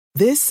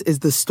This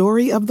is the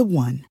story of the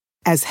one.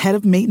 As head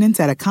of maintenance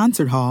at a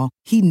concert hall,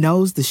 he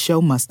knows the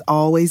show must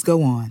always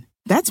go on.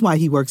 That's why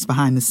he works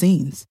behind the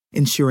scenes,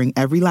 ensuring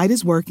every light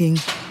is working,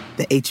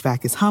 the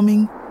HVAC is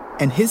humming,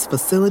 and his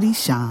facility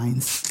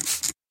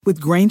shines. With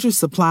Grainger's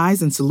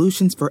supplies and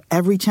solutions for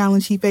every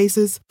challenge he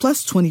faces,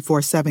 plus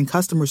 24/7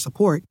 customer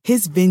support,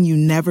 his venue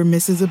never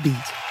misses a beat.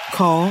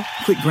 Call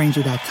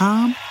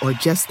quickgrainger.com or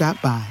just stop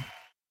by.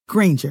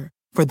 Grainger,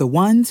 for the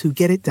ones who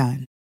get it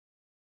done.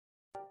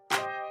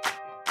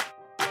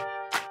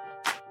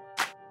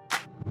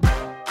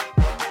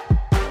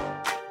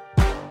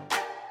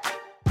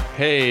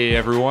 Hey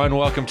everyone,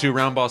 welcome to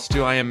Roundball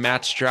Stew. I am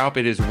Matt Straub.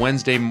 It is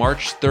Wednesday,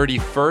 March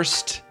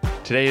 31st.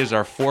 Today is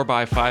our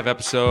 4x5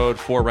 episode.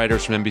 4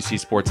 writers from NBC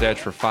Sports Edge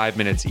for 5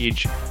 minutes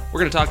each. We're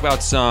going to talk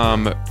about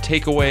some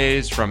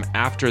takeaways from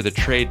after the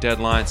trade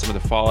deadline, some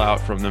of the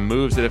fallout from the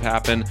moves that have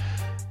happened.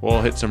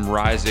 We'll hit some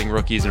rising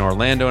rookies in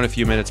Orlando in a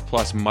few minutes,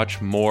 plus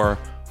much more,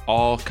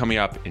 all coming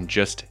up in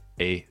just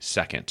a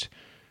second.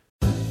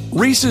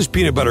 Reese's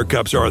Peanut Butter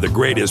Cups are the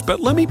greatest, but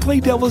let me play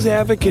devil's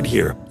advocate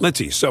here. Let's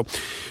see.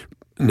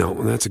 No,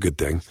 that's a good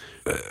thing.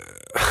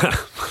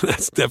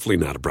 That's definitely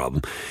not a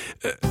problem.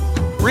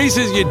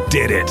 Reese's, you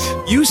did it.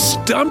 You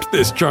stumped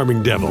this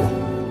charming devil.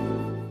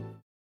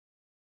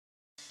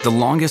 The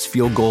longest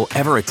field goal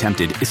ever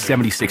attempted is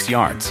 76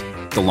 yards.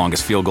 The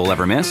longest field goal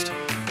ever missed?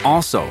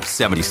 Also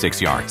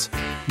 76 yards.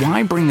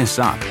 Why bring this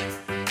up?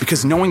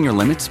 Because knowing your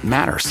limits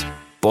matters,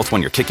 both when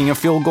you're kicking a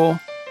field goal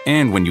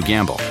and when you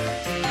gamble.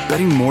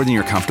 Betting more than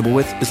you're comfortable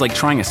with is like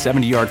trying a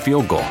 70-yard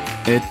field goal.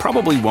 It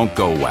probably won't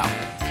go well.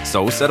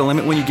 So set a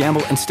limit when you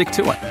gamble and stick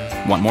to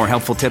it. Want more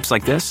helpful tips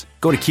like this?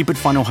 Go to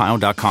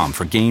keepitfunohio.com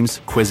for games,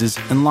 quizzes,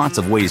 and lots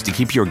of ways to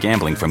keep your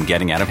gambling from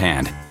getting out of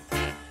hand.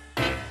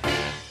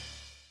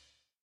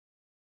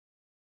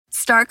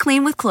 Start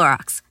clean with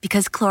Clorox,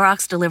 because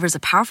Clorox delivers a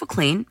powerful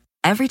clean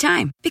every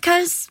time.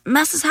 Because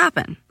messes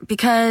happen.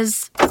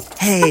 Because...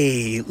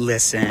 Hey,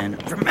 listen.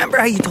 Remember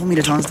how you told me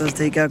to toss those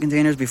takeout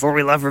containers before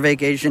we left for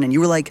vacation? And you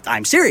were like,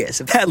 I'm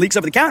serious. If that leaks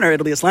over the counter,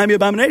 it'll be a slimy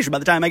abomination by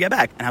the time I get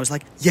back. And I was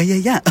like,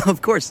 yeah,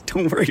 of course.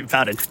 Don't worry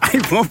about it.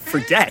 I won't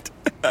forget.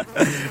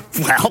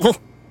 Well...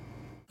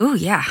 Ooh,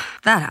 yeah,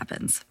 that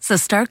happens. So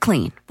start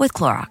clean with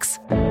Clorox.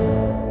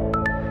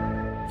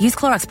 Use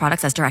Clorox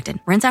products as directed.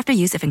 Rinse after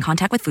use if in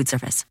contact with food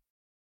surface.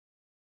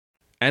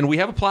 And we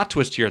have a plot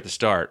twist here at the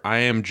start. I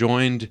am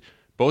joined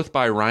both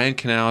by Ryan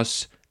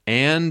Knaus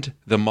and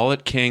the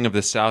mullet king of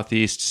the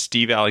Southeast,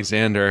 Steve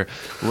Alexander.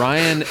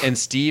 Ryan and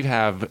Steve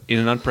have, in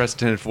an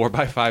unprecedented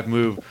 4x5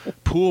 move,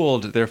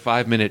 pooled their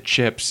 5-minute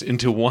chips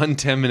into one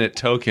 10-minute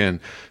token.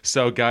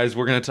 So, guys,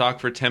 we're going to talk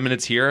for 10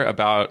 minutes here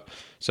about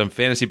some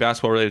fantasy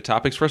basketball-related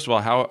topics. First of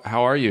all,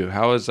 how are you?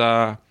 How's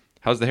the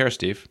hair,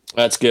 Steve?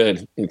 That's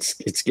good.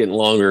 It's getting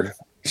longer,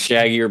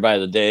 shaggier by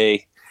the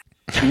day.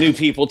 New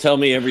people tell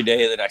me every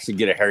day that I should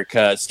get a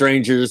haircut.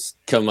 Strangers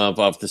come up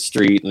off the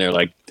street and they're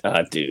like,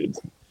 dude,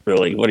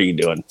 really, what are you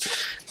doing?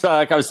 So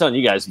like I was telling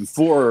you guys,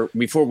 before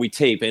we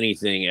tape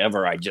anything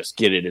ever, I just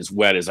get it as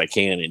wet as I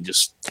can and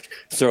just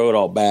throw it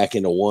all back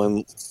into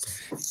one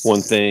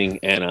thing.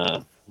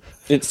 And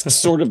it's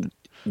sort of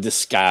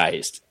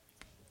disguised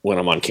when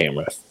I'm on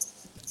camera.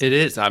 It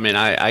is. I mean,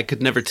 I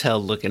could never tell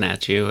looking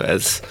at you.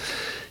 As,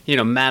 you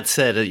know, Matt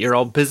said, you're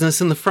all business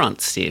in the front,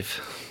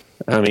 Steve.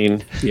 I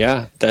mean,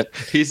 yeah, that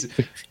he's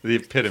the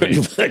epitome.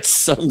 Pretty much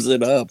sums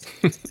it up.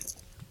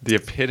 The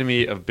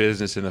epitome of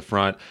business in the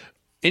front.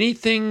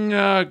 Anything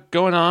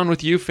going on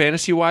with you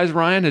fantasy-wise,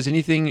 Ryan? Has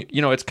anything,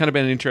 it's kind of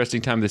been an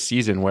interesting time this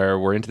season where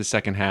we're into the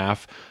second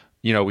half.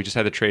 We just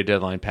had the trade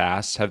deadline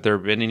pass. Have you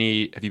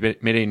made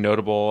any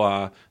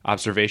notable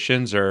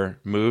observations or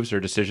moves or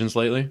decisions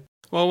lately?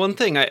 Well, one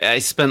thing, I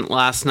spent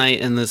last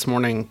night and this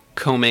morning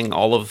combing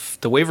all of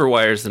the waiver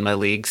wires in my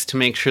leagues to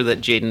make sure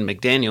that Jaden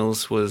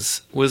McDaniels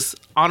was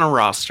on a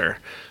roster,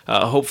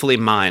 hopefully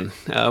mine,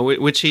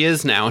 which he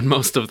is now in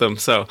most of them.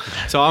 So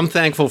I'm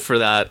thankful for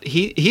that.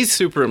 He's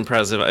super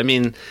impressive. I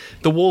mean,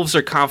 the Wolves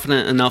are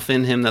confident enough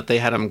in him that they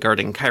had him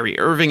guarding Kyrie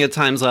Irving at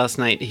times last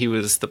night. He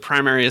was the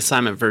primary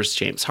assignment versus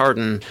James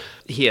Harden.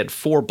 He had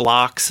 4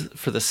 blocks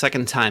for the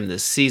second time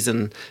this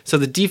season. So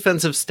the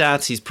defensive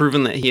stats, he's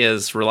proven that he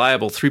has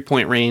reliable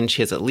 3-point range.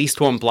 He has at least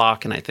 1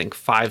 block in, I think,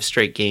 5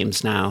 straight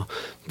games now.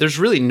 There's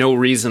really no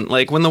reason.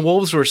 Like, when the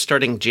Wolves were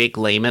starting Jake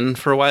Layman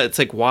for a while, it's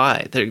like,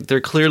 why? They're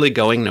clearly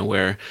going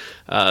nowhere.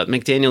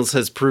 McDaniels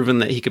has proven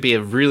that he could be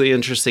a really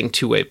interesting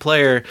two-way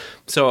player.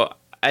 So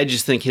I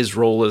just think his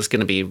role is going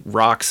to be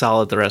rock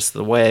solid the rest of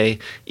the way.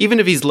 Even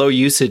if he's low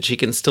usage, he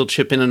can still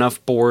chip in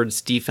enough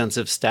boards,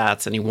 defensive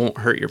stats, and he won't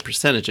hurt your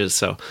percentages.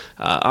 So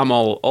I'm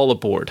all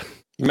aboard.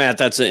 Matt,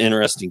 that's an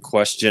interesting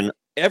question.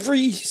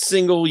 Every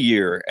single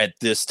year at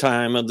this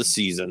time of the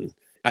season,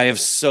 I have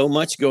so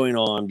much going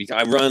on because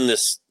I run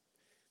this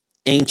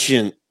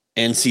ancient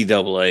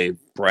NCAA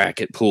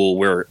bracket pool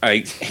where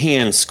I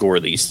hand score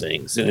these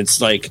things. And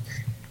it's like,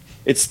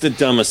 it's the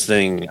dumbest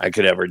thing I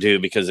could ever do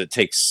because it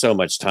takes so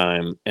much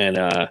time. And,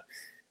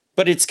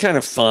 but it's kind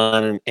of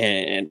fun.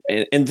 And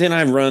then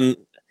I run,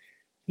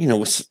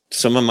 with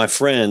some of my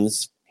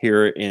friends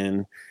here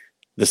in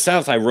the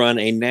South, I run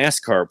a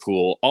NASCAR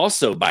pool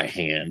also by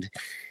hand.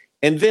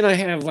 And then I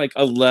have like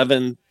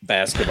 11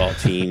 basketball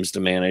teams to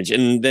manage.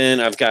 And then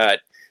I've got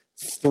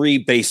 3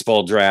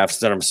 baseball drafts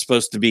that I'm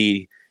supposed to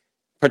be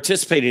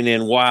participating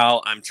in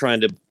while I'm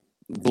trying to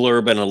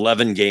blurb an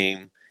 11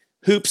 game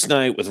hoops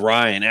night with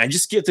Ryan. And I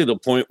just get to the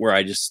point where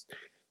I just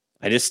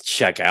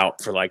check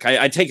out for like,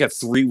 I take a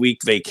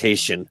 3-week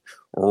vacation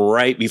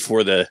right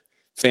before the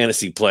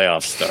fantasy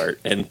playoffs start.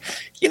 And,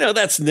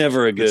 that's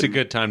never a good, it's a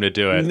good time to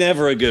do it.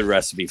 Never a good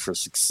recipe for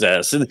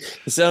success. And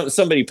so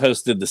somebody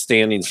posted the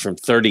standings from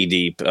 30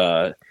 deep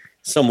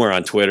somewhere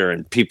on Twitter,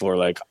 and people are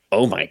like,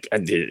 oh my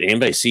God, did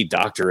anybody see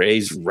Dr.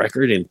 A's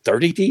record in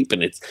 30 deep?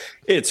 And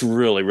it's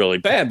really, really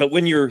bad. But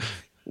when your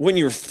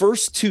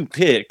first 2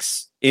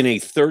 picks in a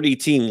 30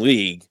 team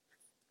league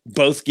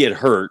both get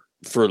hurt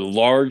for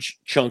large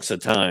chunks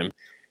of time,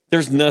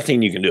 there's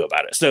nothing you can do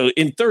about it. So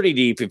in 30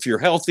 deep, if you're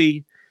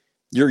healthy,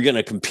 you're going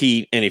to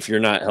compete. And if you're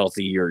not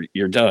healthy,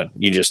 you're done.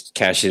 You just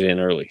cash it in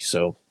early.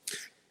 So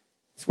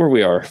that's where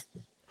we are.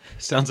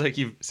 Sounds like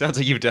you've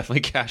definitely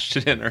cashed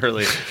it in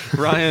early.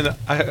 Ryan,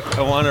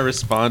 I want to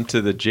respond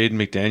to the Jaden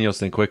McDaniels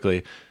thing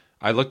quickly.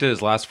 I looked at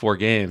his last 4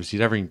 games. He's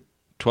averaging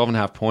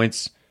 12.5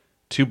 points,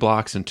 2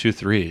 blocks, and 2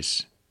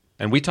 threes.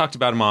 And we talked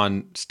about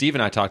him Steve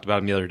and I talked about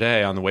him the other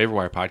day on the Waiver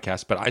Wire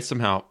podcast, but I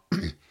somehow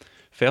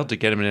failed to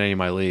get him in any of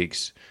my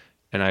leagues.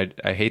 And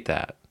I hate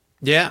that.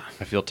 Yeah.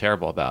 I feel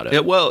terrible about it. Yeah,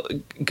 well,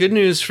 good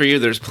news for you.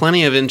 There's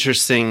plenty of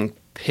interesting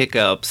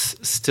pickups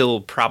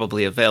still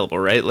probably available,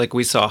 right? Like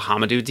we saw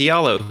Hamidou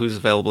Diallo, who's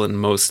available in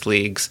most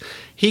leagues.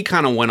 He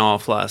kind of went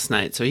off last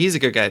night, so he's a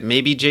good guy.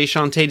 Maybe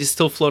Jayshawn Tate is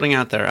still floating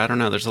out there. I don't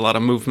know. There's a lot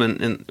of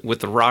movement with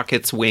the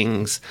Rockets'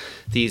 wings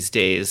these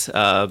days.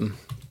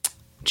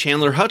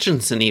 Chandler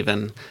Hutchinson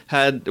even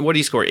had, what did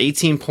he score?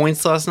 18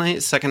 points last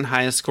night, second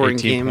highest scoring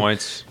 18 game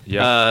points.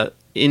 Yeah.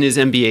 In his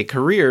NBA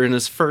career in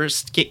his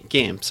first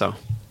game. So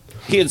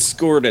he had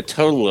scored a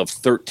total of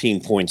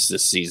 13 points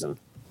this season.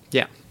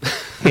 Yeah.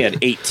 He had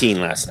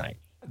 18 last night.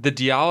 The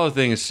Diallo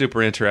thing is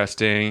super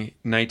interesting.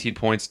 19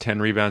 points, 10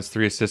 rebounds,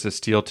 3 assists, a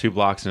steal, 2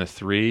 blocks, and a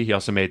 3. He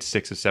also made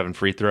 6 of 7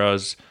 free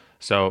throws.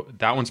 So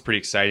that one's pretty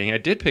exciting. I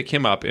did pick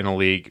him up in a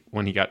league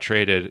when he got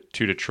traded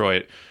to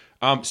Detroit.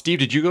 Steve,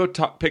 did you go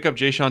pick up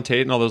Jayshawn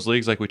Tate in all those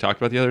leagues like we talked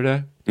about the other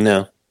day?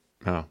 No.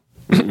 Oh.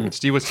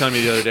 Steve was telling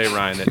me the other day,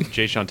 Ryan, that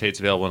Jayshawn Tate's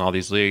available in all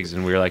these leagues,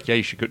 and we were like, yeah,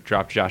 you should go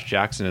drop Josh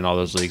Jackson in all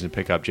those leagues and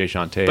pick up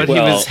Jayshawn Tate. But he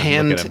was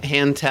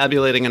hand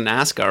tabulating a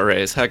NASCAR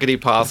race. How could he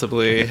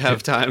possibly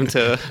have time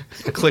to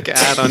click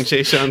add on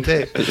Jayshawn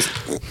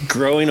Tate?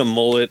 Growing a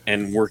mullet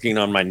and working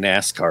on my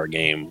NASCAR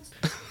game.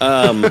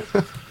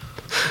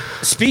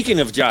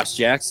 Speaking of Josh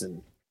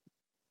Jackson,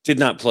 did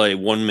not play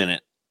 1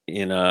 minute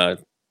in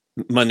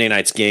Monday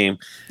night's game.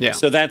 Yeah.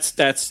 So that's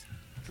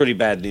pretty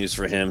bad news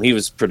for him. He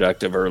was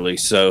productive early.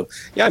 So,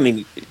 yeah, I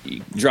mean,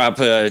 you drop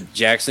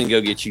Jackson,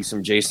 go get you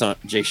some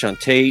Jayshawn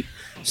Tate.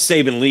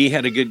 Saban Lee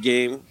had a good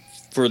game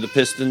for the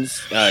Pistons.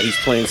 He's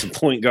playing some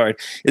point guard.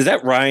 Is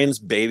that Ryan's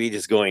baby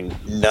just going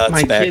nuts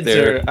my back kids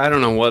there? I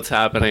don't know what's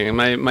happening.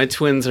 My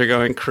twins are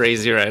going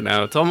crazy right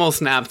now. It's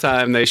almost nap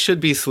time. They should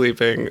be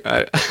sleeping.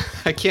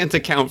 I can't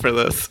account for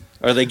this.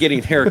 Are they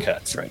getting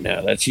haircuts right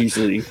now? That's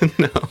usually...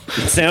 No.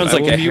 It sounds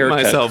like a mute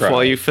haircut myself cry.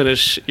 while you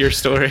finish your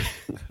story.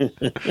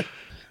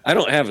 I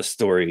don't have a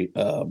story.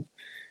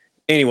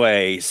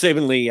 Anyway,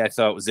 Saban Lee I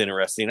thought was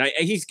interesting.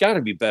 He's got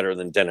to be better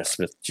than Dennis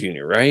Smith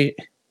Jr., right?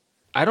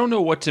 I don't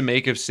know what to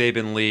make of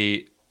Saban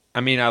Lee.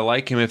 I mean, I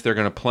like him if they're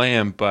going to play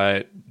him,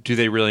 but do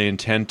they really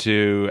intend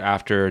to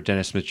after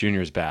Dennis Smith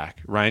Jr. is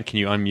back? Ryan, can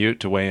you unmute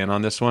to weigh in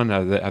on this one?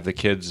 Have the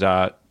kids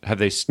have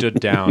they stood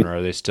down, or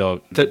are they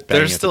still?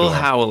 They're still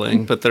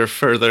howling, but they're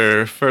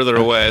further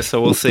away. So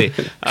we'll see.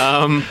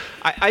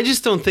 I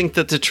just don't think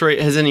that Detroit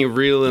has any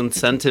real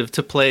incentive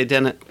to play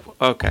Dennis.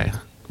 Okay.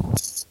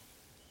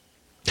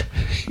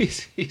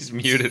 He's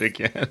muted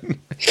again.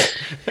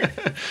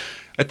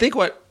 I think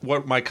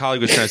what my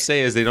colleague was trying to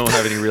say is they don't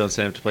have any real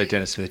incentive to play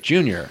Dennis Smith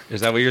Jr.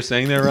 Is that what you're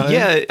saying there, Ryan?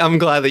 Yeah, I'm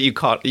glad that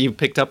you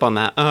picked up on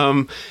that.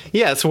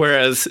 Yes,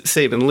 whereas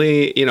Saban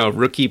Lee,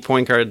 rookie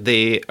point guard,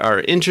 they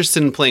are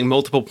interested in playing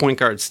multiple point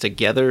guards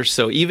together.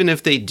 So even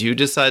if they do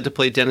decide to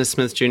play Dennis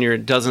Smith Jr.,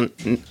 it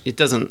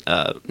doesn't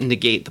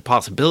negate the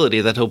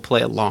possibility that he'll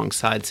play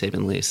alongside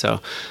Saban Lee.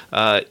 So,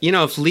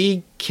 if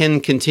Lee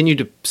can continue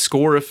to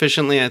score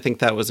efficiently, I think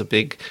that was a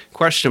big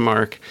question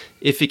mark.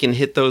 If he can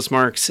hit those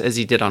marks as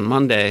he did on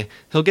Monday,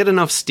 he'll get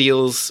enough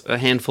steals, a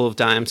handful of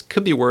dimes,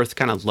 could be worth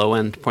kind of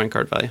low-end point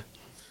guard value.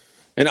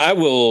 And I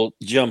will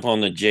jump on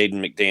the Jaden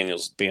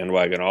McDaniels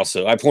bandwagon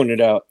also. I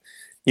pointed out,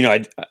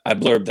 I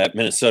blurbed that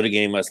Minnesota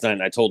game last night,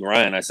 and I told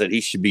Ryan, I said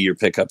he should be your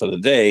pickup of the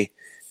day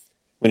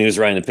when he was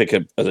writing the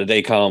pickup of the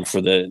day column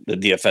for the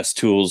DFS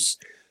Tools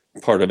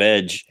part of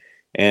Edge.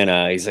 And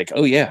he's like,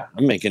 oh, yeah,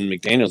 I'm making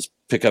McDaniels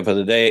pickup of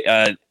the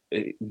day.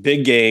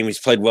 Big game. He's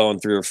played well in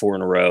 3 or 4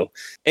 in a row.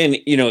 And,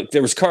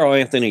 there was Karl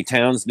Anthony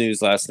Towns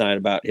news last night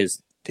about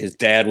his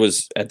dad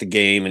was at the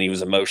game and he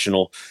was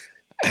emotional.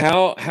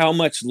 How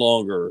much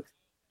longer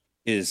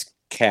is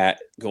Cat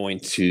going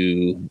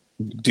to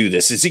do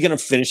this? Is he going to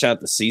finish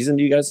out the season,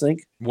 do you guys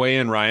think? Weigh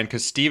in, Ryan,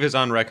 because Steve is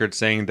on record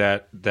saying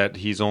that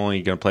he's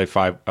only going to play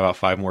about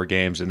five more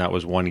games, and that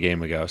was 1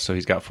 game ago. So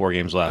he's got 4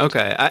 games left.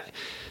 Okay.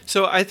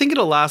 So I think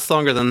it'll last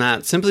longer than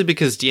that, simply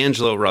because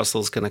D'Angelo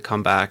Russell's going to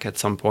come back at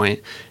some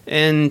point,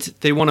 and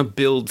they want to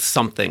build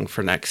something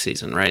for next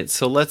season, right?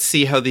 So let's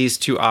see how these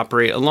two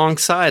operate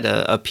alongside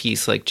a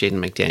piece like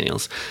Jaden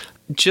McDaniels.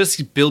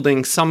 Just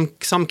building some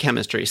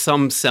chemistry,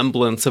 some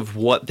semblance of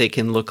what they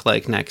can look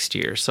like next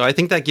year. So I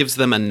think that gives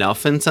them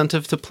enough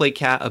incentive to play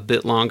Cat a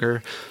bit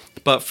longer.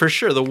 But for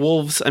sure, the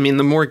Wolves, I mean,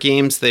 the more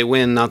games they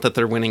win, not that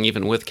they're winning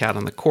even with Cat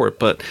on the court,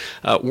 but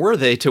were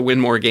they to win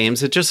more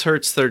games, it just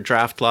hurts their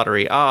draft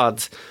lottery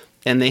odds.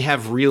 And they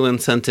have real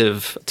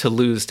incentive to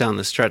lose down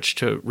the stretch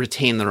to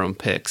retain their own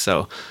pick.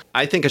 So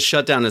I think a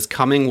shutdown is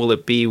coming. Will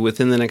it be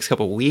within the next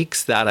couple of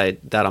weeks? That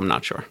I'm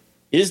not sure.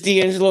 Is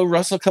D'Angelo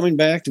Russell coming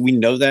back? Do we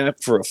know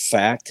that for a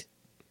fact?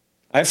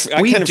 I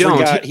kind of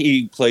forgot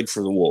he played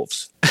for the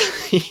Wolves.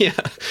 Yeah,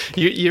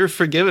 you're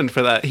forgiven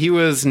for that. He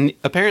was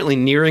apparently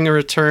nearing a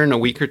return a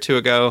week or two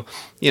ago,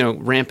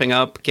 ramping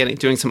up,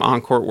 doing some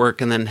on-court work,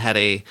 and then had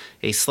a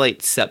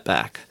slight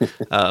setback.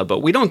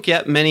 But we don't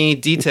get many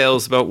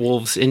details about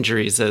Wolves'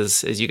 injuries,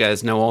 as you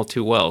guys know all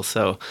too well.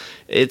 So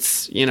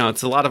it's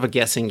a lot of a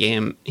guessing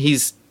game.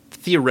 He's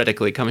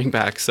theoretically coming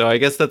back, so I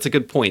guess that's a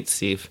good point,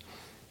 Steve.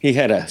 He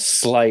had a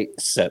slight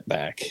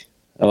setback.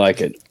 I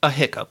like it. A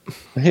hiccup.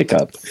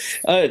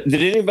 Did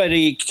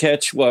anybody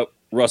catch what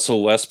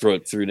Russell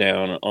Westbrook threw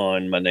down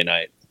on Monday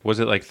night? Was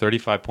it like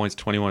 35 points,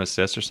 21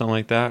 assists or something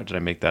like that? Or did I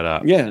make that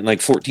up? Yeah,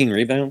 like 14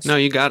 rebounds. No,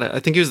 you got it.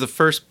 I think he was the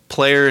first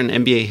player in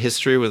NBA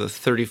history with a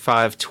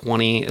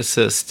 35-20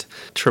 assist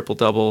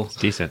triple-double.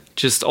 Decent.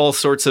 Just all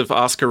sorts of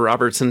Oscar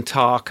Robertson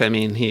talk. I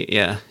mean,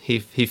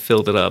 he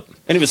filled it up.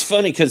 And it was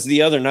funny because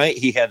the other night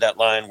he had that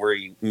line where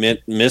he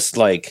missed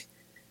like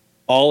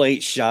all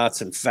 8 shots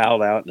and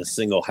fouled out in a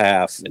single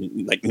half,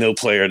 and like no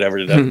player had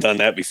ever done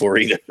that before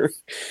either.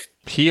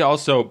 He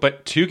also,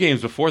 but 2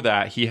 games before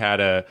that, he had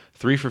a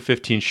 3 for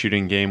 15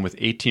 shooting game with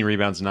 18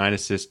 rebounds, 9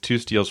 assists, 2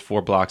 steals,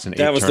 4 blocks, and 8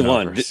 turnovers.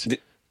 That was the one.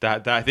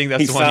 That I think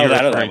that's the one you're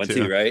referring to. He fouled out of that one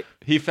too, right?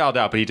 He fouled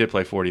out, but he did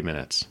play 40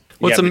 minutes.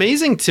 What's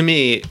amazing to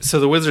me,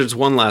 so the Wizards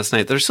won last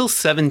night. They're still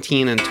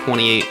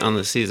 17-28 on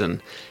the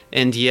season,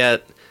 and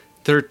yet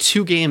they're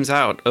 2 games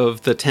out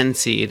of the 10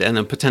 seed and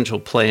a potential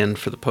play-in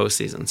for the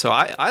postseason. So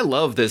I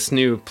love this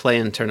new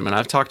play-in tournament.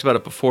 I've talked about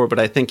it before, but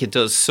I think it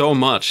does so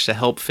much to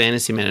help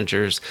fantasy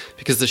managers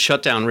because the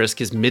shutdown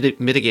risk is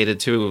mitigated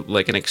to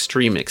like an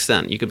extreme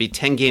extent. You could be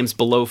 10 games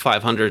below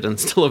 500 and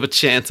still have a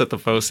chance at the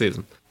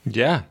postseason.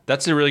 Yeah,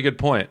 that's a really good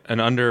point.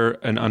 An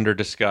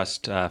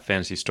under-discussed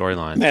fantasy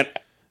storyline.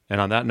 And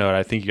on that note,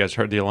 I think you guys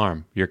heard the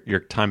alarm. Your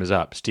time is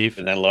up. Steve?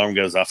 And that alarm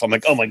goes off. I'm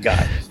like, oh my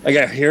God. Like,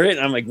 I hear it, and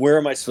I'm like, where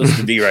am I supposed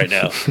to be right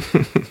now?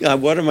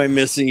 What am I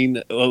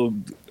missing? Oh,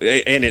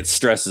 and it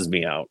stresses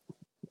me out.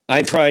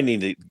 I probably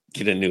need to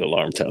get a new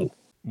alarm tone.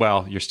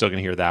 Well, you're still going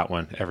to hear that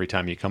one every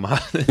time you come on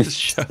this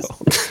show.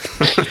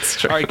 That's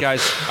true. All right,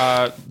 guys.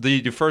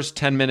 The first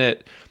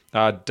 10-minute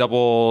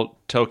double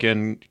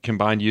token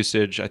combined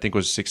usage, I think,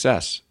 was a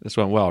success. This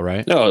went well,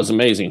 right? No, it was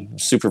amazing.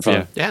 Super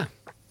fun. Yeah.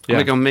 I'm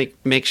gonna go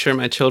make sure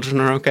my children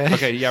are okay.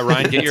 Okay, yeah,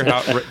 Ryan, get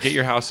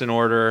your house in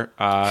order.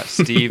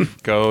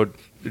 Steve, go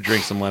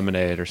drink some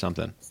lemonade or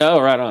something. Oh,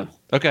 right on.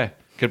 Okay,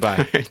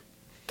 goodbye. Right.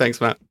 Thanks,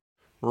 Matt.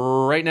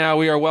 Right now,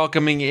 we are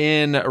welcoming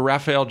in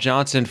Raphael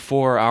Johnson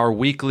for our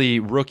weekly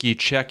rookie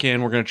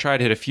check-in. We're going to try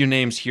to hit a few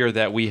names here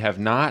that we have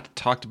not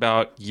talked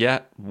about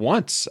yet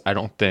once, I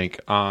don't think,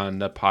 on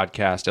the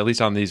podcast, at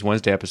least on these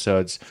Wednesday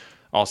episodes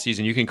all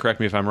season. You can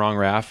correct me if I'm wrong,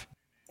 Raph.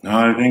 No,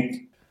 I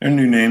think they're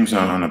new names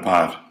on the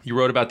pod. You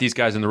wrote about these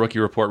guys in the rookie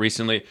report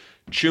recently.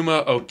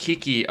 Chuma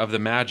Okeke of the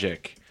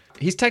Magic.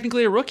 He's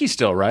technically a rookie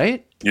still,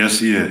 right? Yes,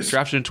 he is.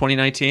 Drafted in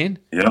 2019?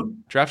 Yep.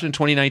 Drafted in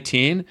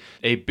 2019.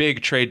 A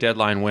big trade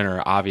deadline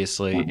winner,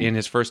 obviously. Mm-hmm. In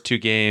his first 2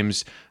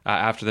 games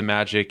after the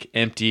Magic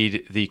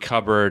emptied the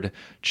cupboard,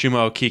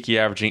 Chuma Okeke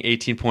averaging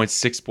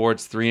 18.6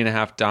 boards,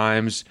 3.5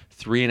 dimes,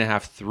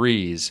 3.5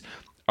 threes.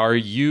 Are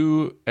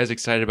you as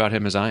excited about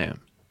him as I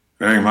am?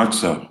 Very much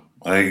so.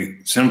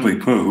 Like, simply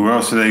put, who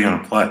else are they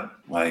going to play?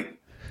 Like,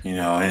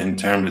 in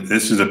terms of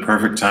this is a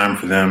perfect time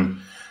for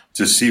them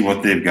to see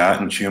what they've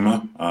got in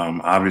Chuma.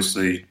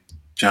 Obviously,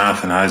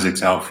 Jonathan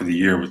Isaac's out for the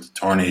year with the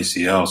torn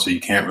ACL, so you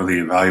can't really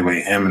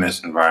evaluate him in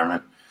this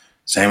environment.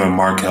 Same with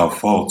Markelle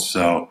Fultz.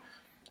 So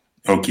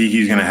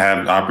Okeke's going to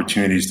have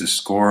opportunities to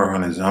score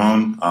on his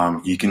own.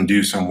 He can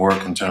do some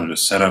work in terms of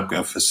setup, a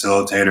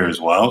facilitator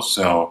as well.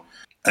 So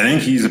I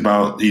think he's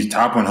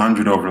top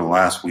 100 over the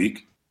last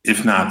week,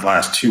 if not the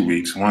last 2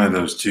 weeks, one of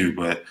those two.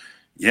 But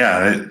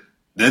yeah,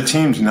 that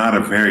team's not a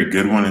very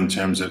good one in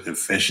terms of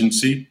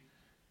efficiency.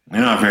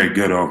 They're not very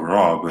good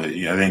overall, but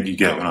yeah, I think you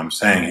get what I'm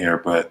saying here.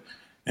 But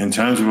in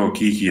terms of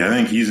Okeke, I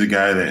think he's a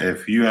guy that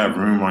if you have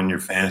room on your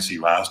fantasy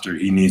roster,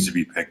 he needs to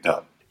be picked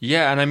up.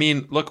 Yeah, and I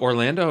mean, look,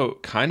 Orlando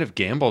kind of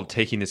gambled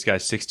taking this guy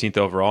 16th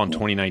overall in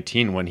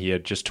 2019 when he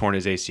had just torn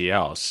his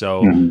ACL.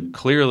 So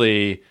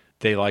clearly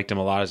they liked him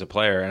a lot as a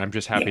player, and I'm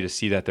just happy to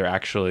see that they're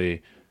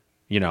actually,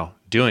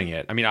 doing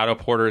it. I mean, Otto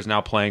Porter is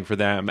now playing for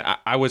them.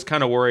 I was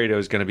kind of worried it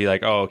was going to be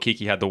like, oh,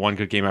 Kiki had the one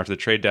good game after the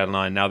trade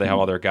deadline. Now they have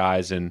all their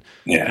guys, and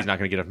he's not going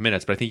to get enough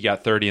minutes. But I think he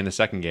got 30 in the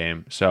second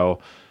game. So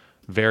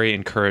very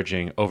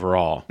encouraging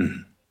overall.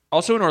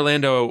 Also in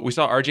Orlando, we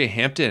saw RJ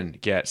Hampton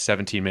get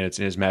 17 minutes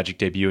in his Magic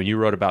debut, and you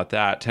wrote about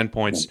that. 10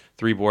 points,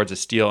 3 boards, a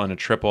steal, and a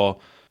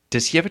triple.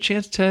 Does he have a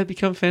chance to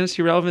become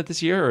fantasy relevant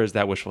this year, or is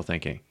that wishful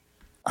thinking?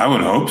 I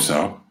would hope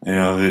so.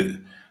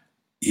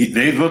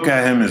 They look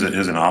at him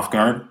as an off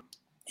guard.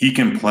 He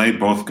can play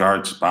both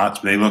guard spots,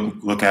 but they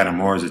look at him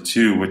more as a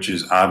 2, which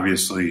is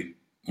obviously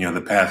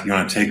the path you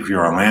want to take for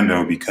your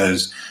Orlando,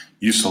 because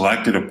you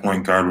selected a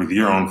point guard with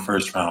your own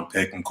first round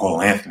pick in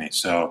Cole Anthony.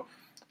 So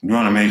you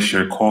want to make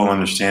sure Cole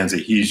understands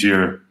that he's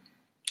your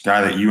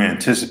guy that you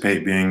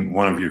anticipate being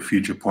one of your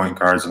future point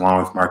guards,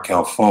 along with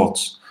Markelle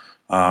Fultz.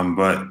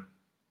 But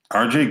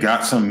RJ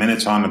got some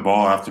minutes on the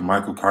ball after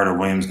Michael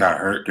Carter-Williams got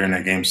hurt during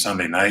that game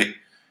Sunday night.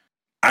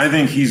 I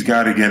think he's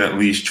got to get at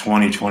least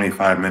 20,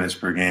 25 minutes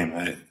per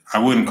game. I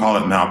wouldn't call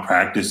it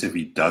malpractice if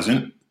he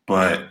doesn't,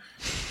 but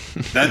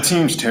that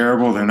team's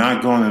terrible. They're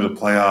not going to the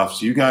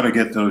playoffs. You got to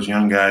get those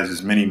young guys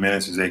as many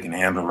minutes as they can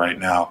handle right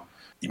now.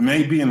 You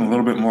may be in a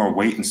little bit more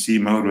wait-and-see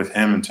mode with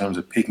him in terms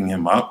of picking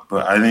him up,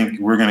 but I think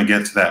we're going to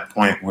get to that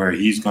point where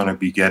he's going to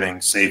be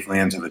getting safely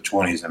into the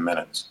 20s in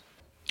minutes.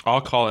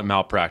 I'll call it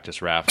malpractice,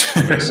 Raph.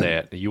 I'm going to say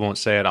it. You won't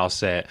say it, I'll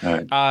say it.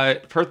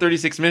 Right. Per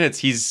 36 minutes,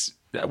 he's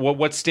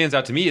what stands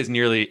out to me is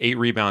nearly 8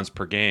 rebounds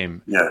per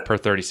game per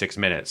 36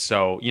 minutes.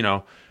 So,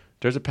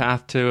 there's a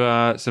path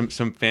to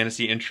some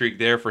fantasy intrigue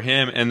there for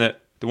him. And the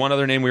one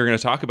other name we were going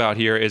to talk about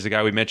here is a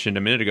guy we mentioned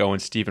a minute ago when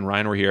Steve and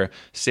Ryan were here,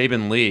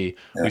 Saben Lee.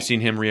 Yeah. We've seen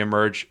him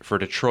reemerge for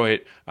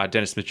Detroit.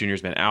 Dennis Smith Jr.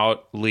 has been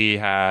out. Lee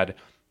had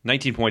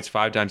 19 points,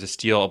 5 times a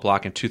steal, a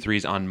block, and 2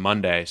 threes on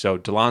Monday. So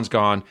DeLon's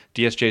gone.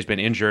 DSJ's been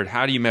injured.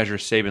 How do you measure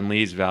Saben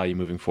Lee's value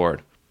moving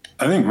forward?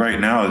 I think right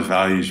now his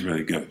value is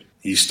really good.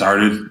 He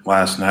started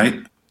last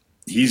night.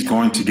 He's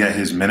going to get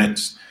his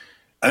minutes.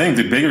 I think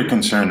the bigger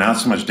concern, not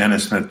so much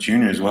Dennis Smith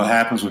Jr., is what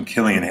happens when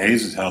Killian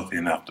Hayes is healthy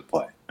enough to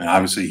play. And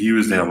obviously, he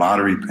was their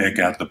lottery pick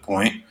at the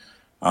point.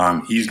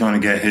 He's going to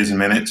get his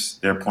minutes.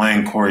 They're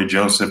playing Corey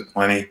Joseph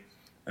plenty.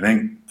 I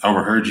think I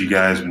overheard you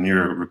guys when you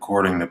were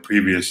recording the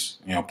previous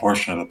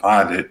portion of the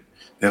pod that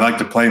they like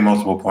to play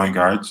multiple point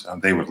guards.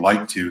 They would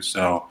like to.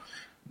 So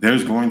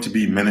there's going to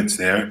be minutes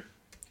there,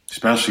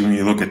 especially when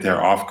you look at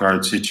their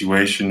off-guard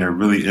situation. There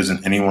really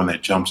isn't anyone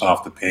that jumps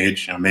off the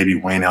page. Maybe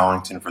Wayne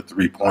Ellington for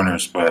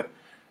 3-pointers, but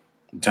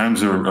in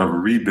terms of a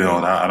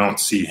rebuild, I don't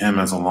see him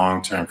as a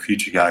long-term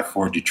future guy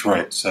for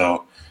Detroit.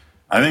 So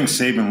I think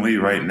Saben Lee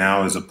right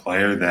now is a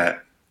player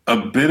that a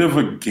bit of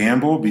a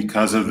gamble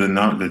because of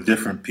the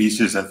different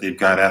pieces that they've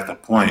got at the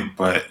point,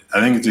 but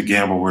I think it's a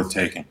gamble worth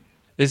taking.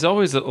 It's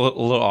always a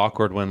little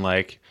awkward when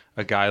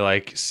a guy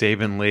like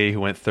Saben Lee, who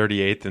went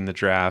 38th in the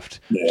draft,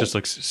 just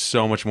looks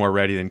so much more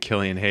ready than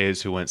Killian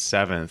Hayes, who went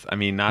 7th. I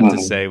mean, not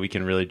to say we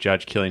can really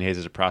judge Killian Hayes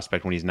as a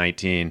prospect when he's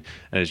 19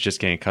 and is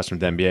just getting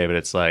accustomed to the NBA, but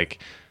it's like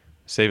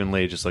Saben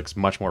Lee just looks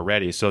much more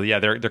ready. So yeah,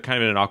 they're kind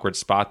of in an awkward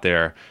spot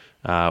there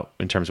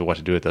in terms of what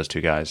to do with those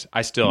two guys.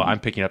 I'm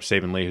picking up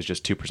Saben Lee, who's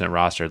just 2%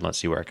 rostered. Let's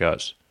see where it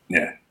goes.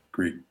 Yeah,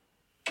 agreed.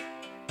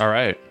 All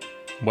right.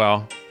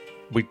 Well,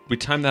 we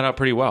timed that out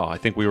pretty well. I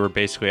think we were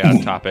basically out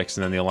of topics,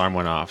 and then the alarm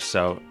went off.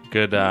 So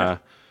good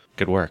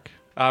work.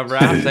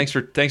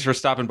 Raph, thanks for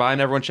stopping by, and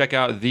everyone check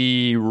out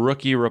the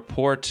Rookie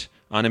Report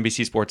on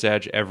NBC Sports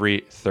Edge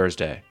every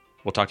Thursday.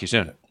 We'll talk to you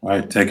soon. All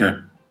right, take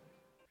care.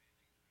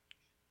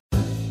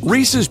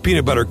 Reese's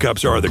peanut butter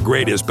cups are the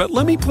greatest, but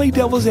let me play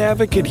devil's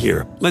advocate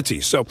here. Let's see.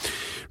 So,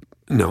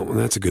 no,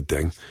 that's a good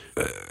thing.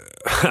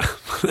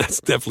 That's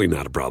definitely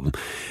not a problem.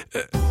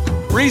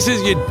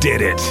 Reese's, you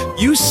did it.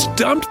 You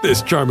stumped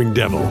this charming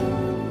devil.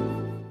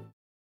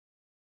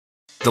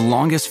 The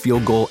longest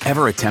field goal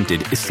ever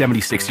attempted is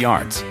 76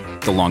 yards.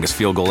 The longest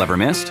field goal ever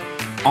missed?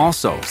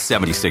 Also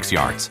 76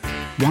 yards.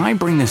 Why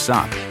bring this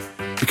up?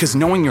 Because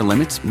knowing your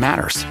limits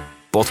matters,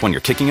 both when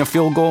you're kicking a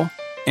field goal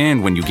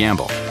and when you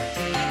gamble.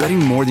 Betting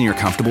more than you're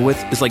comfortable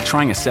with is like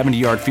trying a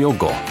 70-yard field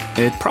goal.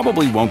 It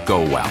probably won't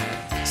go well.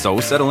 So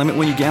set a limit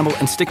when you gamble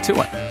and stick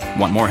to it.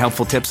 Want more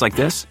helpful tips like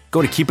this?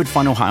 Go to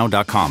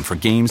keepitfunohio.com for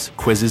games,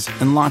 quizzes,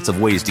 and lots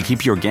of ways to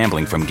keep your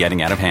gambling from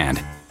getting out of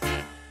hand.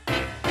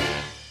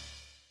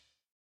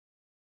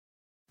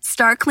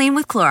 Start clean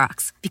with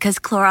Clorox, because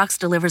Clorox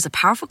delivers a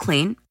powerful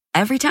clean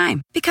every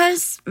time.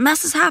 Because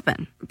messes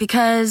happen.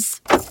 Because...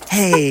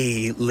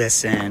 Hey,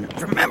 listen.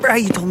 Remember how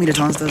you told me to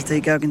toss those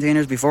takeout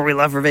containers before we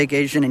left for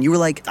vacation? And you were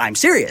like, I'm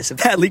serious. If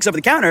that leaks over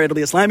the counter, it'll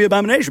be a slimy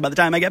abomination by the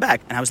time I get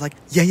back. And I was like,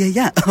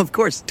 yeah, of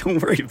course. Don't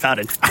worry about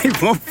it. I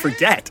won't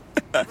forget.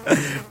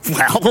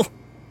 Well...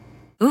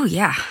 Ooh,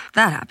 yeah,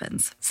 that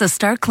happens. So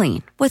start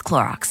clean with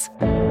Clorox.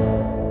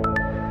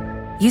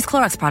 Use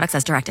Clorox products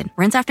as directed.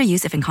 Rinse after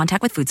use if in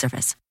contact with food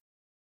surface.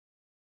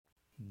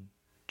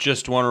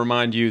 Just want to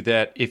remind you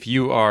that if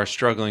you are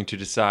struggling to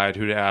decide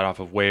who to add off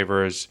of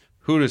waivers,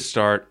 who to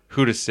start,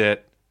 who to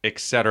sit,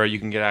 etc. You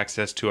can get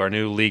access to our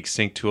new League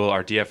Sync tool,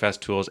 our DFS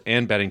tools,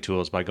 and betting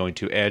tools by going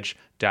to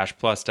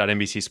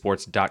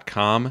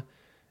edge-plus.nbcsports.com.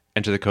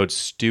 Enter the code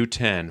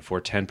STU10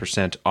 for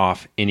 10%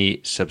 off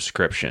any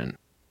subscription.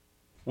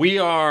 We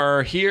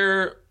are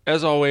here,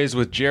 as always,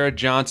 with Jared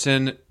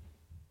Johnson.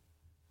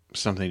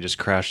 Something just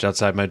crashed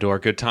outside my door.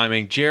 Good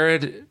timing.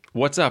 Jared,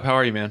 what's up? How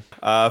are you, man?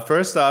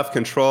 First off,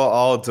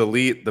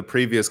 Control-Alt-Delete the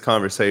previous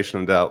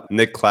conversation about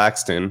Nick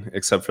Claxton,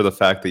 except for the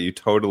fact that you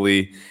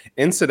totally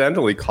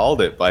incidentally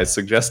called it by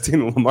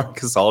suggesting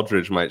LaMarcus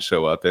Aldridge might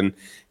show up, and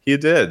he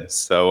did.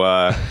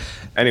 So,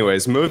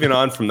 anyways, moving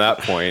on from that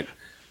point,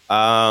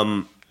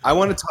 I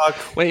want to talk.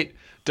 Wait,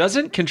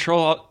 doesn't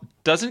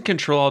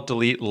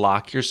Control-Alt-Delete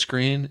lock your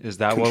screen? Is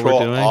that what we're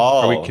doing?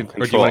 Or do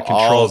you want to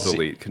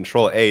Control-Delete?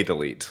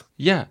 Control-A-Delete.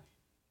 Yeah.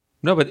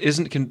 No, but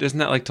isn't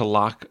that like to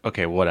lock?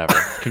 Okay, whatever.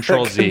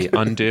 Control-Z,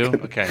 undo.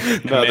 Okay.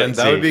 No,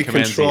 that would be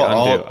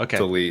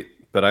Control-Alt-Delete. Okay.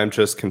 But I'm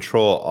just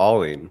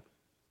Control-Alling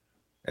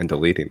and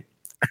deleting.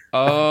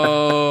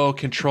 Oh,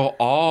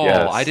 Control-All.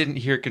 Yes. I didn't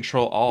hear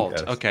Control-Alt.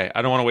 Yes. Okay,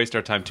 I don't want to waste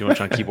our time too much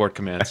on keyboard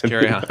commands.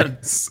 Carry on.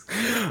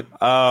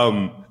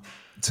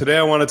 Today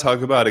I want to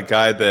talk about a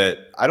guy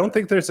that I don't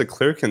think there's a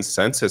clear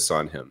consensus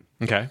on him.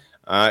 Okay.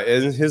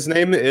 And his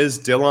name is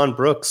Dillon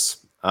Brooks.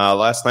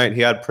 Last night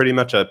he had pretty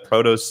much a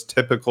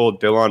prototypical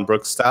Dillon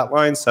Brooks stat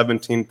line: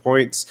 17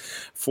 points,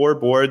 4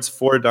 boards,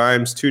 4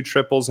 dimes, 2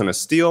 triples, and a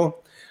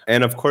steal.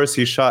 And of course,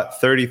 he shot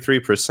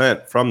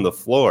 33% from the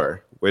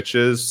floor, which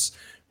is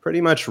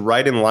pretty much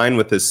right in line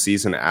with his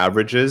season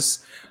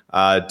averages.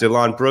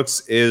 Dillon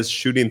Brooks is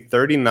shooting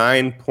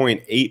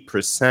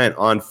 39.8%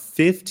 on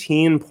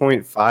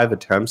 15.5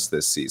 attempts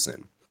this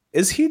season.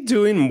 Is he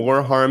doing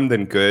more harm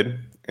than good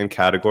in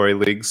category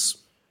leagues?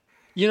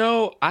 You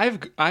know,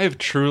 I've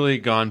truly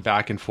gone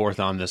back and forth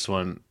on this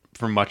one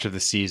for much of the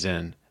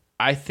season.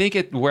 I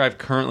think where I've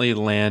currently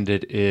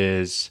landed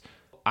is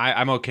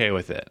I'm okay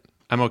with it.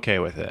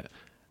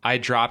 I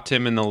dropped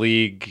him in the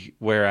league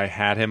where I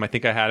had him. I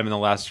think I had him in the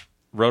last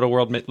Roto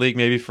World League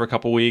maybe for a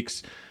couple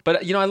weeks.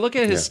 But, you know, I look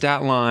at his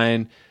stat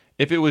line.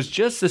 If it was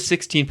just the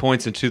 16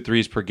 points and 2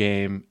 threes per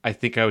game, I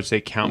think I would say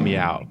count me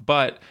out.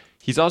 But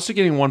he's also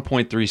getting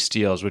 1.3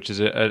 steals, which is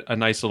a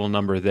nice little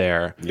number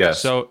there.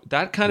 Yes. So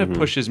that kind of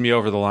pushes me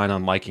over the line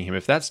on liking him.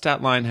 If that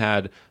stat line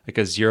had like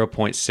a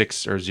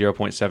 0.6 or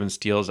 0.7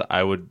 steals,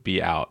 I would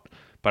be out.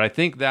 But I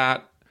think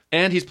that,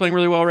 and he's playing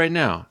really well right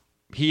now.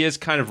 He is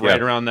kind of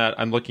right around that.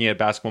 I'm looking at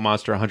Basketball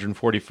Monster,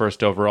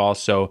 141st overall.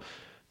 So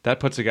that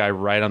puts a guy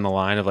right on the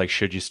line of like,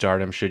 should you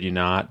start him, should you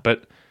not?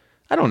 But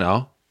I don't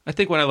know. I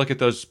think when I look at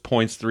those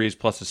points, threes,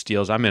 plus the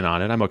steals, I'm in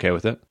on it. I'm okay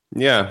with it.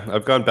 Yeah,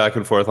 I've gone back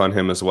and forth on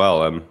him as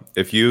well.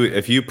 If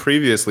you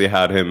previously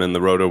had him in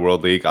the Roto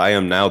World League, I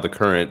am now the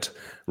current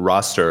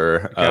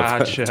roster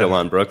of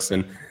Dillon Brooks,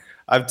 and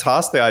I've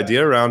tossed the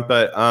idea around,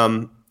 but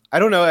I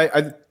don't know.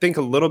 I think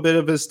a little bit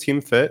of his team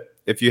fit.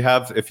 If you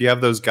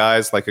have those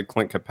guys like a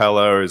Clint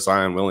Capella or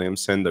Zion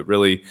Williamson that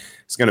really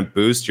is going to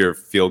boost your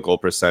field goal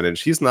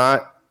percentage, he's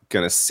not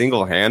going to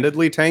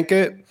single-handedly tank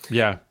it.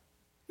 Yeah.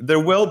 There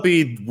will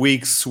be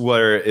weeks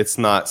where it's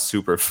not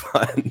super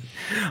fun.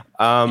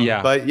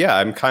 But yeah,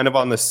 I'm kind of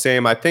on the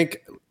same, I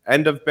think,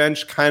 end of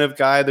bench kind of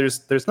guy.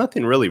 There's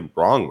nothing really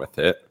wrong with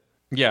it.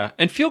 Yeah,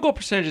 and field goal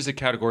percentage is a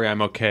category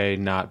I'm okay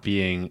not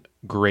being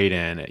great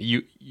in.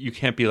 You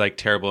can't be like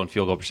terrible in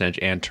field goal percentage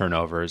and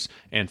turnovers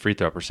and free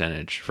throw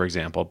percentage, for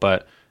example.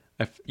 But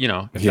if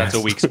that's a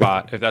weak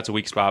spot,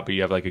 but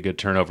you have like a good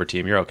turnover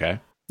team, you're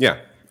okay. Yeah,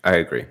 I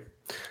agree.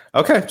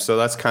 Okay, so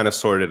that's kind of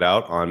sorted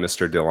out on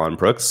Mr. Dillon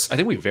Brooks. I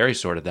think we very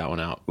sorted that one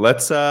out.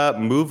 Let's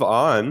move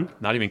on.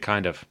 Not even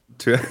kind of.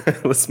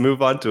 Let's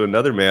move on to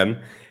another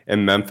man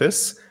in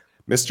Memphis,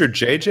 Mr.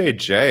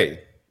 JJJ.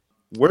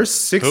 We're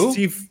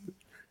 60. Who?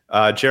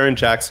 Jaren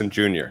Jackson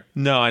Jr.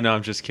 No, I know.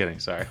 I'm just kidding.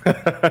 Sorry. We're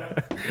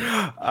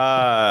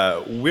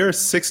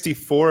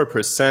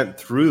 64%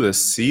 through the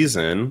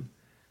season.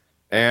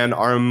 And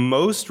our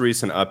most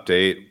recent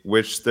update,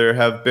 which there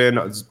have been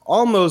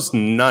almost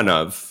none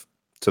of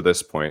to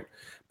this point,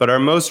 but our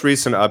most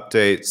recent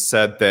update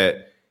said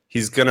that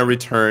he's going to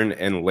return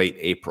in late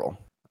April.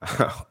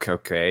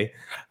 Okay.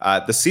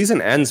 The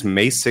season ends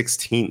May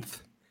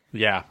 16th.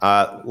 Yeah.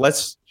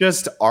 Let's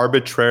just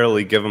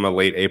arbitrarily give him a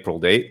late April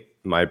date.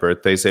 My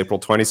birthday's April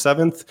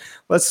 27th.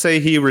 Let's say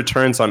he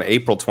returns on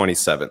April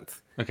 27th.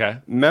 Okay.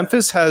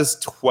 Memphis has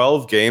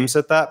 12 games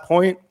at that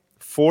point,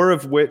 4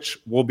 of which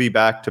will be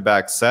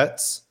back-to-back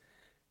sets.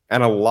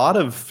 And a lot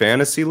of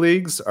fantasy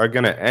leagues are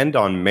going to end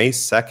on May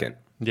 2nd.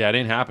 Yeah, it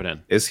ain't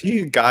happening. Is he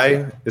a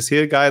guy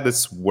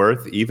that's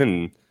worth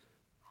even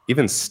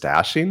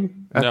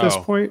stashing at this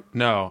point?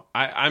 No.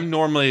 I'm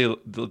normally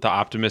the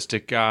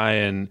optimistic guy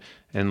and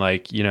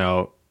like,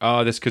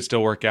 this could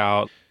still work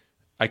out.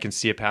 I can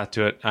see a path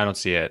to it. I don't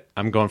see it.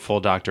 I'm going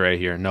full Dr. A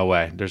here. No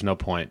way. There's no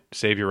point.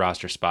 Save your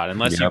roster spot.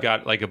 Unless you've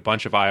got like a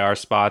bunch of IR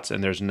spots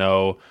and there's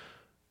no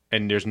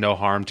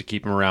harm to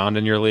keep him around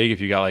in your league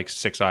if you got like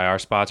 6 IR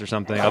spots or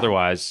something.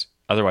 Otherwise,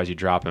 Otherwise, you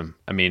drop him.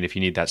 I mean, if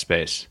you need that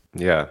space.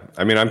 Yeah.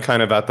 I mean, I'm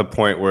kind of at the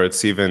point where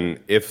it's even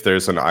if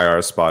there's an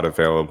IR spot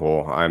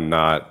available, I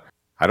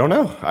don't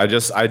know.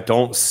 I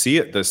don't see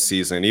it this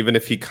season. Even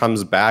if he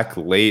comes back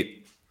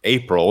late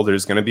April,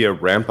 there's going to be a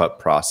ramp up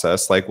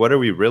process. Like, what are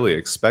we really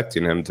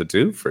expecting him to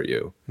do for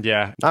you?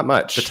 Yeah. Not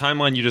much. The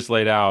timeline you just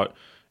laid out,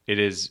 it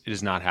is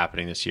not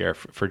happening this year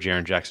for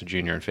Jaren Jackson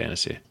Jr. in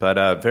fantasy.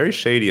 But very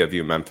shady of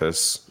you,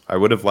 Memphis. I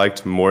would have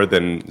liked more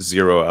than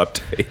 0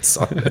 updates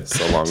on this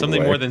along the way.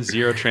 Something more than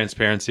 0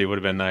 transparency would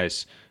have been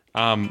nice.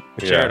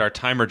 Jared, our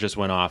timer just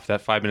went off. That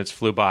 5 minutes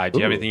flew by. Do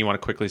you have anything you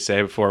want to quickly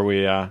say before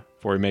we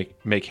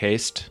make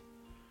haste?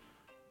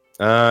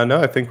 No,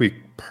 I think we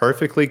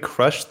perfectly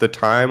crushed the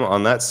time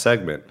on that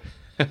segment.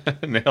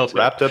 Nailed it.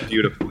 Wrapped up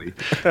beautifully.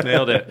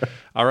 Nailed it.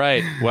 All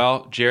right.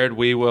 Well, Jared,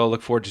 we will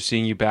look forward to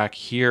seeing you back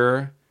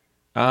here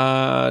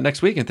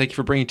next week. And thank you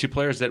for bringing 2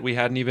 players that we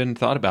hadn't even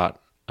thought about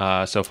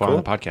so far on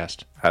the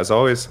podcast. As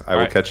always, I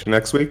will catch you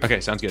next week. Okay,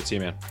 sounds good. See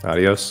you, man.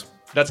 Adios.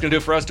 That's going to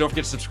do it for us. Don't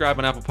forget to subscribe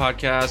on Apple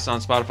Podcasts,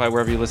 on Spotify,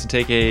 wherever you listen.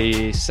 Take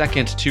a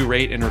second to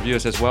rate and review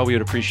us as well. We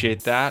would appreciate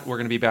that. We're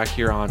going to be back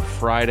here on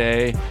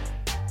Friday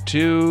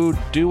to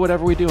do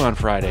whatever we do on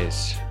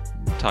Fridays.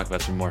 Talk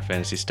about some more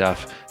fantasy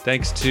stuff.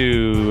 Thanks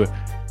to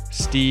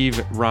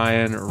Steve,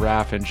 Ryan,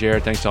 Raph, and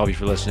Jared. Thanks to all of you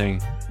for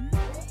listening.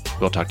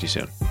 We'll talk to you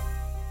soon.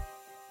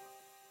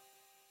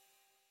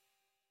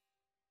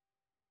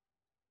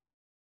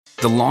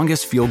 The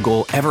longest field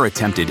goal ever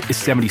attempted is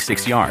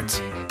 76 yards.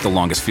 The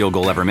longest field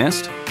goal ever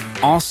missed?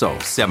 Also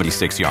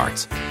 76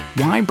 yards.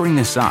 Why bring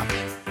this up?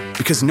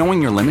 Because knowing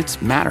your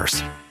limits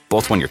matters,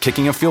 both when you're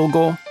kicking a field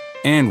goal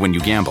and when you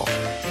gamble.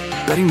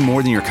 Betting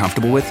more than you're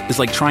comfortable with is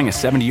like trying a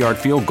 70-yard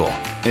field goal.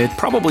 It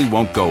probably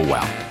won't go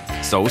well.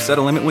 So set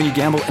a limit when you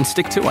gamble and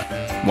stick to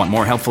it. Want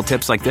more helpful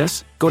tips like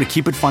this? Go to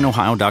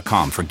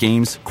keepitfunohio.com for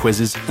games,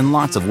 quizzes, and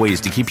lots of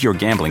ways to keep your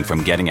gambling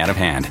from getting out of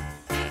hand.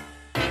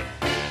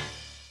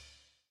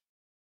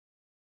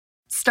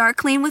 Start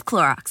clean with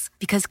Clorox,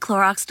 because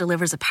Clorox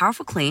delivers a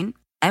powerful clean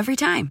every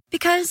time.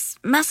 Because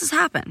messes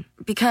happen.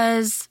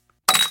 Because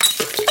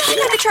I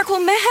got the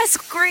charcoal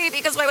mask. Great,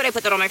 because why would I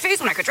put that on my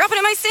face when I could drop it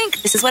in my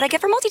sink? This is what I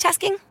get for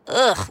multitasking.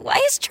 Ugh,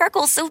 why is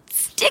charcoal so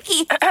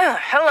sticky?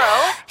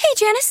 Hello? Hey,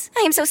 Janice.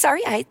 I am so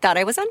sorry. I thought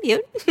I was on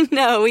mute.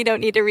 No, we don't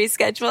need to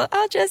reschedule.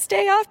 I'll just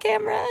stay off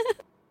camera.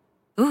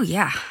 Ooh,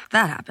 yeah,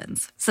 that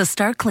happens. So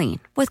start clean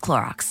with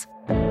Clorox.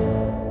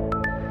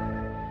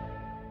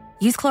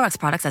 Use Clorox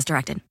products as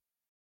directed.